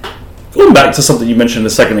freshest. Going back to something you mentioned a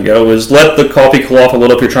second ago, is let the coffee cool off a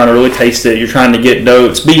little if you're trying to really taste it, you're trying to get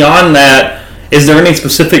notes. Beyond that, is there any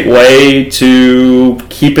specific way to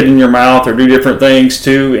keep it in your mouth or do different things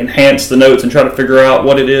to enhance the notes and try to figure out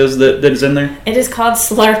what it is that is in there? It is called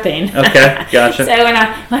slurping. Okay, gotcha. So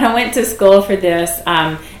when I went to school for this,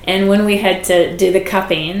 and when we had to do the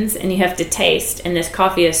cuppings, and you have to taste, and this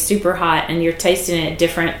coffee is super hot, and you're tasting it at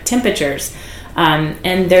different temperatures.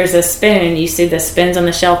 And there's a spoon. You see the spoons on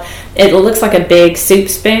the shelf. It looks like a big soup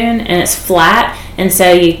spoon, and it's flat. And so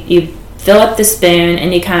you fill up the spoon,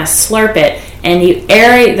 and you kind of slurp it, and you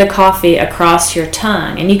aerate the coffee across your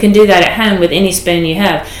tongue. And you can do that at home with any spoon you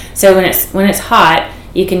have. So when it's hot,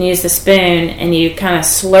 you can use the spoon, and you kind of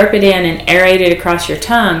slurp it in and aerate it across your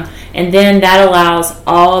tongue. And then that allows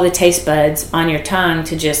all the taste buds on your tongue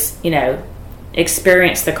to just,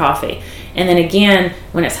 experience the coffee. And then again,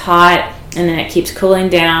 when it's hot, and then it keeps cooling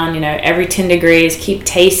down, every 10 degrees, keep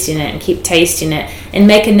tasting it, and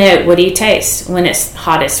make a note. What do you taste? When it's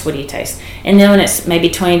hottest, what do you taste? And then when it's maybe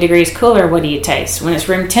 20 degrees cooler, what do you taste? When it's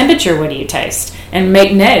room temperature, what do you taste? And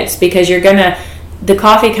make notes, because the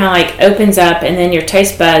coffee kind of like opens up, and then your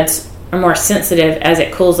taste buds are more sensitive as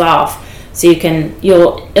it cools off. So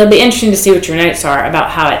it'll be interesting to see what your notes are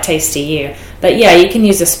about how it tastes to you. But yeah, you can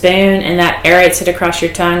use a spoon, and that aerates it across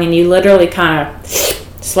your tongue, and you literally kind of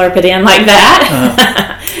slurp it in like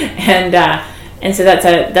that. And so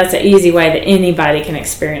that's an easy way that anybody can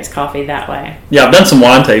experience coffee that way. Yeah, I've done some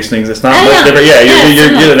wine tastings. It's not much different. Yeah, you're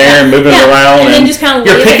getting there and moving it around, and just kind of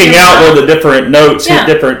you're picking out where the different notes hit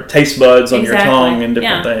different taste buds on your tongue and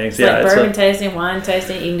different things. It's like bourbon tasting, wine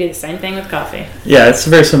tasting. You can do the same thing with coffee. Yeah, it's a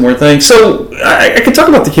very similar thing. So I could talk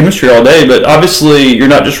about the chemistry all day, but obviously you're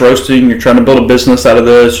not just roasting. You're trying to build a business out of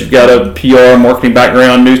this. You've got a PR, marketing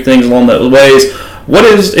background, new things along those ways. What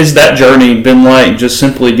is that journey been like, just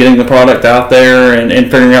simply getting the product out there and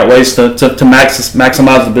figuring out ways to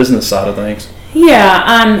maximize the business side of things?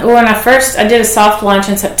 Yeah, when I did a soft launch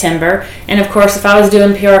in September, and of course if I was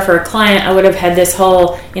doing PR for a client, I would have had this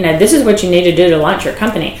whole, this is what you need to do to launch your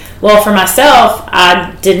company. Well, for myself,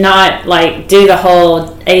 I did not do the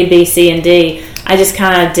whole A, B, C, and D. I just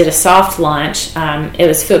kind of did a soft launch. It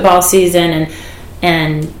was football season,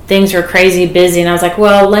 and things were crazy busy, and I was like,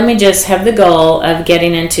 well, let me just have the goal of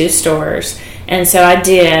getting into stores. And so I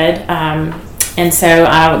did, and so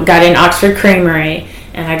I got in Oxford Creamery,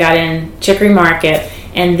 and I got in Chicory Market,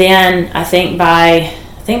 and then I think by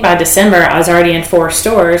December I was already in 4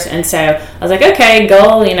 stores. And so I was like, okay,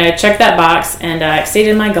 goal, check that box, and I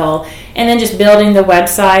exceeded my goal. And then just building the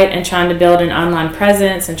website and trying to build an online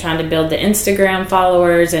presence and trying to build the Instagram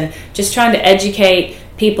followers, and just trying to educate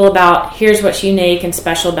people about here's what's unique and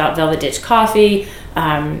special about Velvet Ditch Coffee,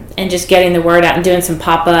 and just getting the word out and doing some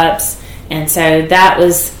pop-ups. And so that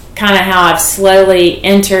was kind of how I've slowly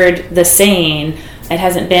entered the scene. It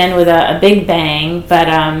hasn't been with a big bang, but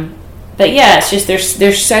yeah, it's just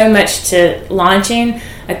there's so much to launching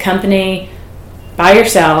a company by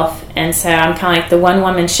yourself. And so I'm kind of like the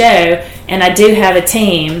one-woman show, and I do have a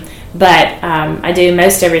team, but I do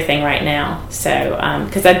most everything right now. So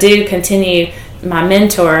because I do continue my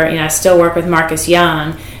mentor, I still work with Marcus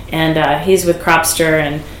Young, and he's with Cropster,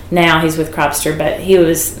 and now he's with Cropster, but he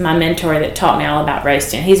was my mentor that taught me all about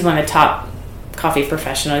roasting. He's one of the top coffee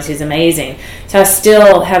professionals. He's amazing. So I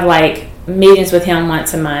still have meetings with him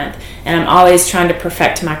once a month, and I'm always trying to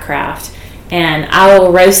perfect my craft. And I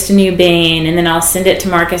will roast a new bean, and then I'll send it to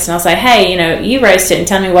Marcus, and I'll say, hey, you roast it and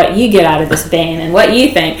tell me what you get out of this bean and what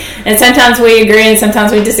you think. And sometimes we agree, and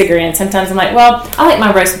sometimes we disagree, and sometimes I'm like, well, I like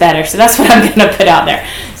my roast better, so that's what I'm going to put out there.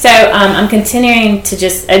 So I'm continuing to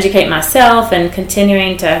just educate myself and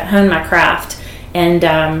continuing to hone my craft. And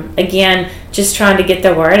again, just trying to get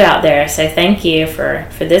the word out there. So thank you for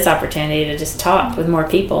this opportunity to just talk with more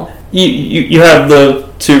people. You have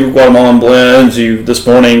the 2 Guatemalan blends. This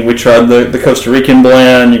morning we tried the Costa Rican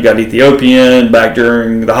blend. You got Ethiopian. Back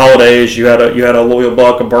during the holidays, you had a Loyal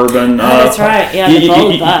Buck, a bourbon. That's right. Yeah, the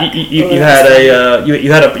Bold Buck.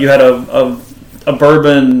 You had a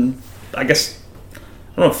bourbon. I guess I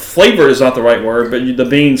don't know. Flavor is not the right word, but the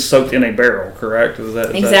beans soaked in a barrel. Correct? Is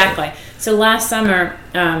that exactly? So last summer,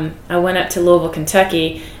 I went up to Louisville,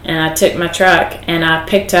 Kentucky, and I took my truck and I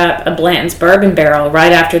picked up a Blanton's bourbon barrel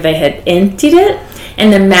right after they had emptied it.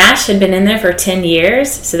 And the mash had been in there for 10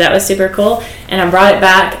 years, so that was super cool. And I brought it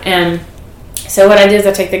back, and so what I did is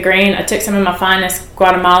I took some of my finest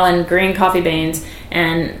Guatemalan green coffee beans,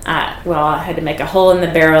 and I had to make a hole in the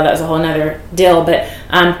barrel. That was a whole other deal, but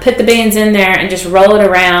put the beans in there and just roll it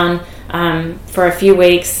around for a few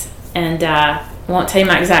weeks, and I won't tell you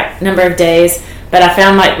my exact number of days, but I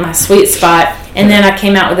found my sweet spot. And then I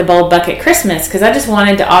came out with a Bold Buck at Christmas because I just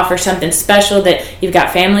wanted to offer something special that you've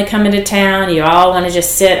got family coming to town. You all want to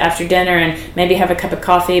just sit after dinner and maybe have a cup of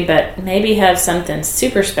coffee, but maybe have something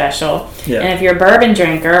super special. Yeah. And if you're a bourbon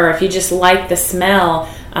drinker or if you just like the smell,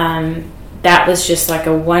 that was just like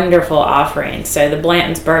a wonderful offering. So the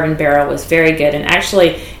Blanton's Bourbon Barrel was very good. And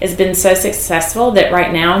actually, it's been so successful that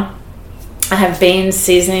right now I have beans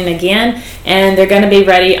seasoning again, and they're going to be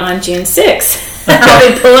ready on June 6th.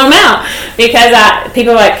 I'll be pulling them out because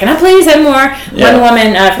people are like, can I please have more? Yeah. One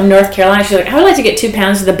woman from North Carolina, she's like, I would like to get 2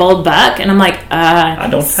 pounds of the Bold Buck. And I'm like,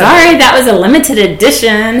 sorry, that was a limited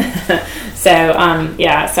edition. So I'm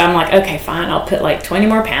like, okay, fine. I'll put like 20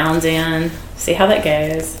 more pounds in, see how that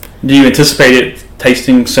goes. Do you anticipate it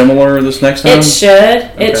tasting similar this next time? It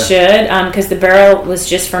should. Because the barrel was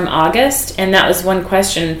just from August, and that was one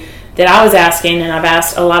question that I was asking, and I've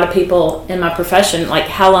asked a lot of people in my profession, like,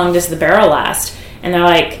 how long does the barrel last? And they're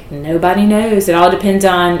like, nobody knows. It all depends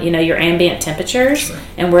on, your ambient temperatures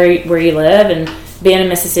and where you live. And being in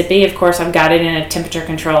Mississippi, of course, I've got it in a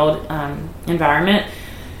temperature-controlled environment.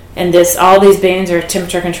 And all these beans are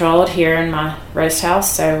temperature-controlled here in my roast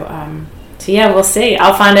house. So we'll see.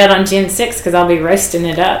 I'll find out on June 6th because I'll be roasting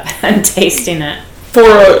it up and tasting it. For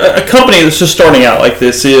a company that's just starting out like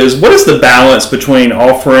this, what is the balance between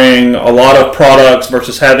offering a lot of products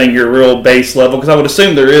versus having your real base level? Because I would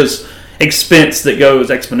assume there is expense that goes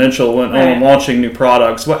exponential when launching new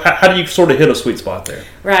products. How do you sort of hit a sweet spot there?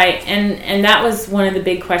 Right, and that was one of the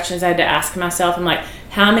big questions I had to ask myself. I'm like,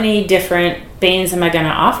 how many different beans am I going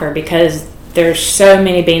to offer? Because there's so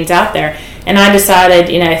many beans out there. And I decided,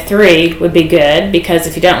 3 would be good, because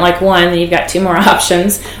if you don't like one, then you've got 2 more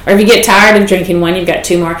options. Or if you get tired of drinking one, you've got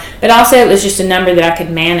 2 more. But also, it was just a number that I could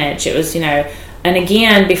manage. It was, and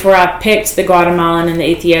again, before I picked the Guatemalan and the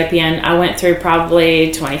Ethiopian, I went through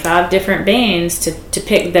probably 25 different beans to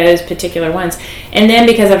pick those particular ones. And then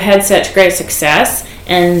because I've had such great success,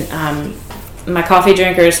 and my coffee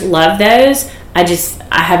drinkers love those,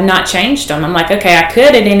 I have not changed them. I'm like, okay, I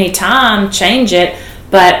could at any time change it,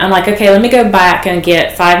 but I'm like, okay, let me go back and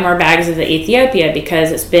get 5 more bags of the Ethiopia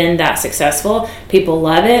because it's been that successful. People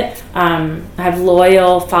love it. I have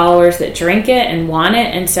loyal followers that drink it and want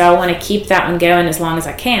it, and so I want to keep that one going as long as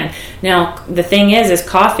I can. Now, the thing is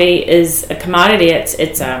coffee is a commodity.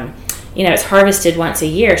 It's harvested once a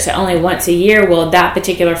year, so only once a year will that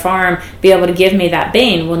particular farm be able to give me that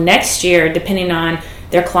bean. Well, next year, depending on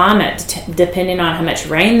their climate, depending on how much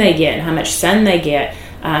rain they get and how much sun they get,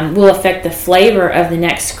 will affect the flavor of the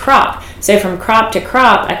next crop. So from crop to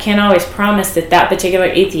crop, I can't always promise that particular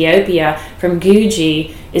Ethiopia from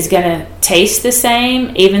Guji is going to taste the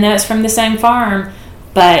same, even though it's from the same farm,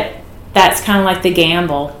 but that's kind of like the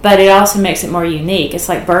gamble. But it also makes it more unique. It's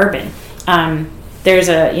like bourbon. There's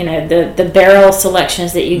the barrel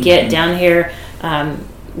selections that you get down here,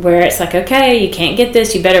 where it's like, okay, you can't get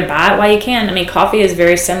this, you better buy it while you can. I mean, coffee is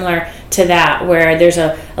very similar to that, where there's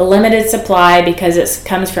a limited supply because it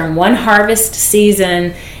comes from one harvest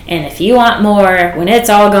season, and if you want more, when it's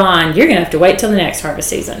all gone, you're going to have to wait till the next harvest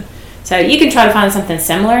season. So you can try to find something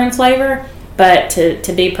similar in flavor, but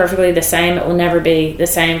to be perfectly the same, it will never be the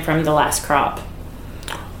same from the last crop.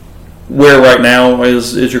 Where right now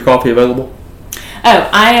is your coffee available? Oh,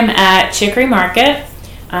 I am at Chicory Market.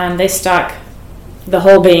 They stock the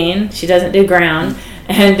whole bean. She doesn't do ground.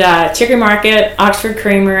 And Chicory Market, Oxford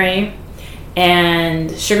Creamery,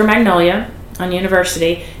 and Sugar Magnolia on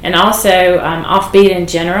University, and also Offbeat in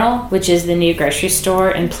General, which is the new grocery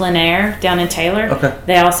store in Plein Air down in Taylor. Okay.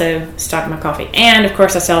 They also stock my coffee. And, of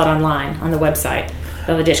course, I sell it online on the website.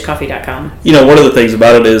 velvetditchcoffee.com. One of the things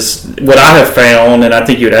about it is what I have found, and I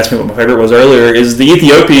think you had asked me what my favorite was earlier, is the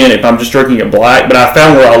Ethiopian if I'm just drinking it black, but I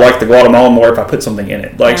found where I like the Guatemalan more if I put something in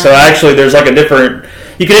it. So actually there's like a different,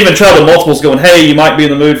 you can even try the multiples going, hey, you might be in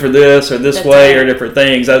the mood for this or this way or different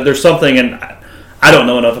things. There's something, and I don't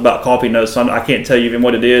know enough about coffee notes, so I can't tell you even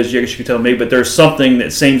what it is. You could tell me, but there's something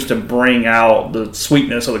that seems to bring out the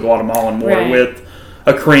sweetness of the Guatemalan more with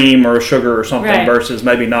a cream or a sugar or something versus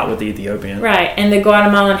maybe not with the Ethiopian. Right, and the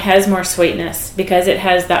Guatemalan has more sweetness because it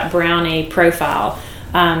has that brownie profile,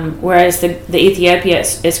 whereas the Ethiopia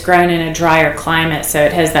is grown in a drier climate, so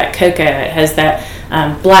it has that cocoa, it has that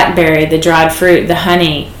blackberry, the dried fruit, the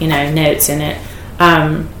honey, notes in it.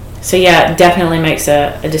 So yeah, it definitely makes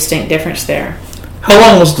a distinct difference there. How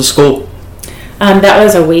long was the school? That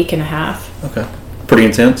was a week and a half. Okay. Pretty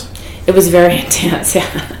intense? It was very intense,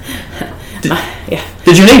 yeah.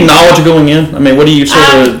 Did you need knowledge going in? I mean, what do you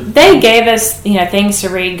sort of... They gave us, things to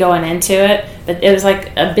read going into it, but it was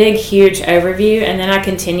like a big, huge overview, and then I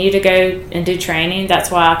continue to go and do training. That's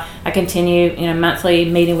why I continue, monthly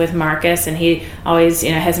meeting with Marcus, and he always,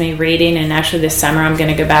 has me reading, and actually this summer I'm going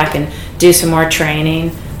to go back and do some more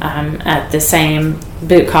training at the same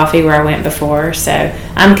Boot Coffee where I went before. So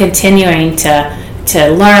I'm continuing to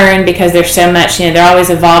learn because there's so much, they're always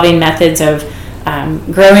evolving methods of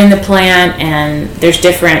growing the plant, and there's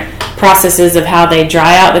different processes of how they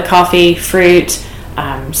dry out the coffee fruit.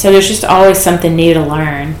 So there's just always something new to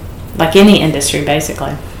learn, like any industry,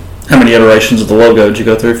 basically. How many iterations of the logo did you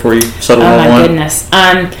go through before you settled on one? Oh, my goodness.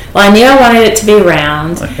 Well, I knew I wanted it to be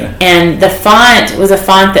round, and the font was a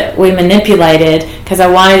font that we manipulated because I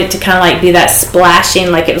wanted it to kind of like be that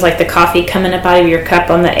splashing, like it was like the coffee coming up out of your cup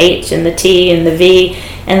on the H and the T and the V,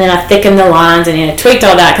 and then I thickened the lines and tweaked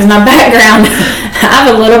all that because my background, I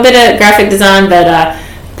have a little bit of graphic design,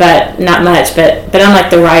 but not much. But I'm like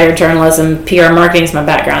the writer, journalism, PR, marketing is my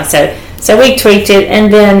background. So we tweaked it,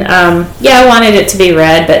 and then I wanted it to be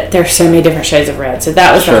red, but there's so many different shades of red. So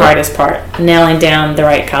that was the hardest part, nailing down the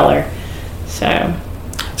right color. So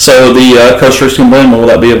the Costa Rican blend, will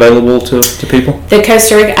that be available to people? The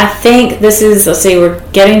Costa Rica, I think this is, we're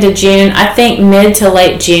getting to June. I think mid to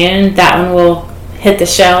late June, that one will hit the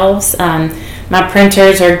shelves. My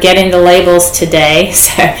printers are getting the labels today,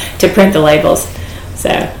 to print the labels. So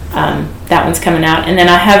that one's coming out. And then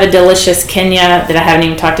I have a delicious Kenya that I haven't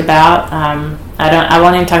even talked about. I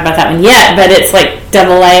won't even talk about that one yet, but it's like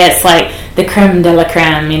double A. It's like the creme de la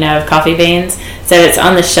creme, of coffee beans. So it's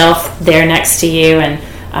on the shelf there next to you, and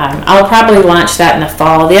I'll probably launch that in the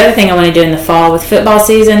fall. The other thing I want to do in the fall with football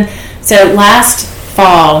season, so last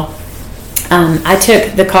fall, I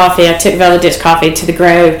took Velvet Ditch Coffee to the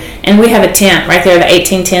Grove, and we have a tent right there, the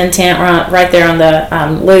 1810 tent right there on the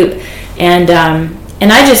loop, and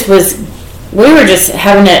we were just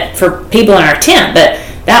having it for people in our tent, but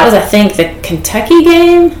that was, I think, the Kentucky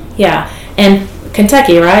game, and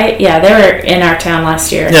Kentucky, right? Yeah, they were in our town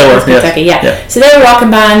last year. Yeah, Kentucky, yeah. So they were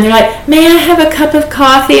walking by, and they're like, "May I have a cup of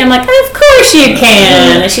coffee?" I'm like, "Of course you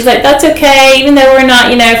can." And she's like, "That's okay, even though we're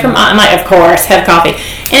not, from." I'm like, "Of course, have coffee."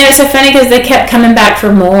 And it was so funny because they kept coming back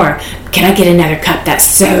for more. Can I get another cup? That's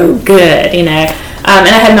so good, And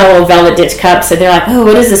I had my little Velvet Ditch cup, so they're like, "Oh,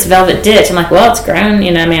 what is this Velvet Ditch?" I'm like, "Well, it's grown,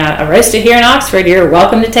 I roast it here in Oxford. You're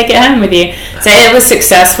welcome to take it home with you." So it was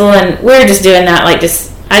successful, and we were just doing that,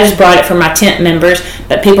 I just brought it for my tent members,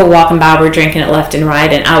 but people walking by were drinking it left and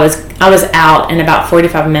right, and I was out in about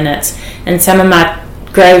 45 minutes, and some of my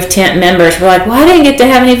Grove tent members were like, "Well, I didn't get to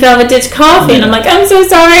have any Velvet Ditch coffee," and I'm like, "I'm so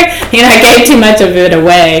sorry." I gave too much of it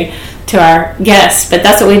away to our guests, but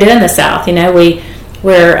that's what we do in the South.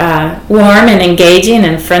 We're warm and engaging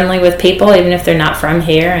and friendly with people, even if they're not from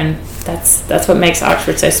here, and that's what makes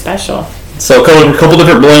Oxford so special. So a couple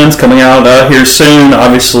different blends coming out here soon.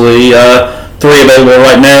 Obviously, 3 available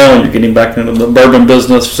right now, and you're getting back into the bourbon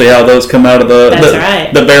business. See how those come out of the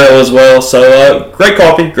barrel as well. So great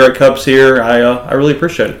coffee, great cups here. I really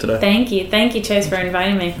appreciate it today. Thank you, Chase, for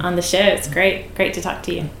inviting me on the show. It's great to talk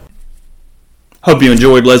to you. Hope you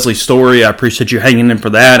enjoyed Lesley's story. I appreciate you hanging in for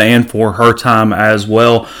that and for her time as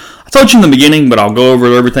well. I told you in the beginning, but I'll go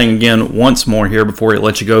over everything again once more here before I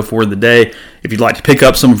let you go for the day. If you'd like to pick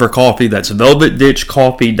up some of her coffee, that's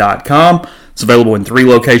velvetditchcoffee.com. It's available in 3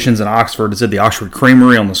 locations in Oxford. It's at the Oxford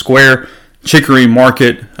Creamery on the Square, Chicory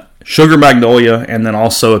Market, Sugar Magnolia, and then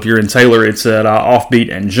also if you're in Taylor, it's at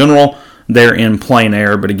Offbeat and General. They're in Plain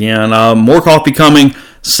Air. But again, more coffee coming,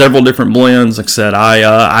 several different blends. Like I said,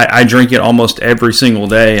 I drink it almost every single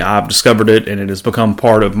day. I've discovered it, and it has become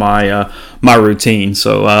part of my routine.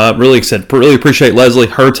 So really appreciate Lesley,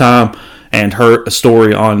 her time, and her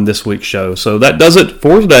story on this week's show. So that does it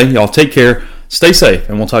for today. Y'all take care. Stay safe,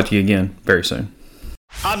 and we'll talk to you again very soon.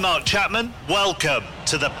 I'm Mark Chapman. Welcome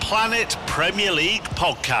to the Planet Premier League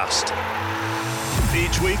podcast.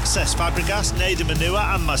 Each week, Cesc Fabregas, Nader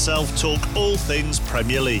Manua and myself talk all things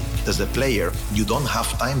Premier League. As a player, you don't have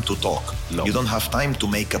time to talk. No. You don't have time to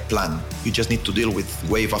make a plan. You just need to deal with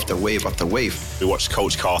wave after wave after wave. We watched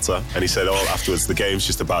Coach Carter and he said, afterwards, the game's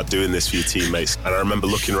just about doing this for your teammates. And I remember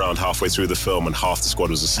looking around halfway through the film and half the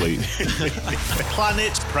squad was asleep.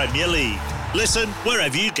 Planet Premier League. Listen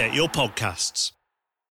wherever you get your podcasts.